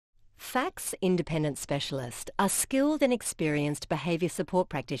FACS Independent Specialist are skilled and experienced behaviour support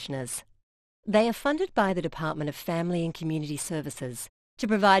practitioners. They are funded by the Department of Family and Community Services to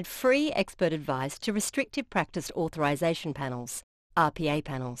provide free expert advice to Restrictive Practice Authorisation Panels, RPA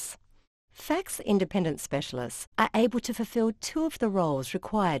panels. FACS Independent Specialists are able to fulfil two of the roles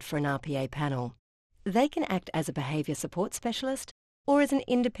required for an RPA panel. They can act as a behaviour support specialist or as an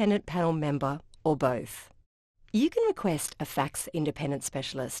independent panel member, or both. You can request a FACS Independent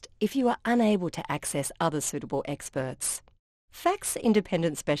Specialist if you are unable to access other suitable experts. FACS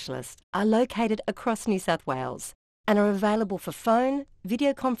Independent Specialists are located across New South Wales and are available for phone,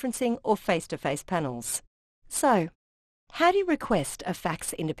 video conferencing or face-to-face panels. So, how do you request a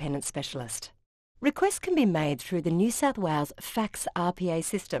FACS Independent Specialist? Requests can be made through the New South Wales FACS RPA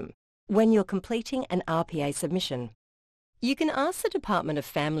system when you're completing an RPA submission. You can ask the Department of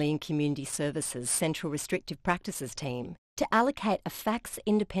Family and Community Services Central Restrictive Practices team to allocate a FACS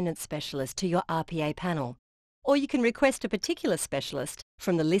Independent Specialist to your RPA panel, or you can request a particular specialist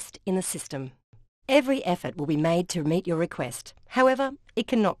from the list in the system. Every effort will be made to meet your request. However, it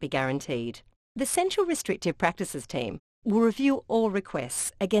cannot be guaranteed. The Central Restrictive Practices team will review all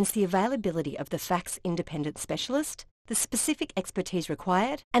requests against the availability of the FACS Independent Specialist, the specific expertise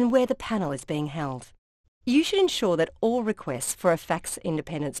required, and where the panel is being held. You should ensure that all requests for a FACS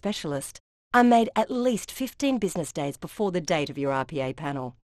Independent Specialist are made at least 15 business days before the date of your RPA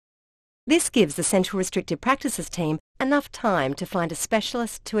panel. This gives the Central Restrictive Practices team enough time to find a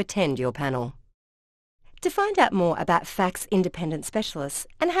specialist to attend your panel. To find out more about FACS Independent Specialists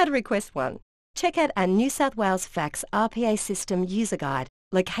and how to request one, check out our New South Wales FACS RPA System User Guide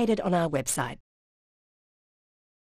located on our website.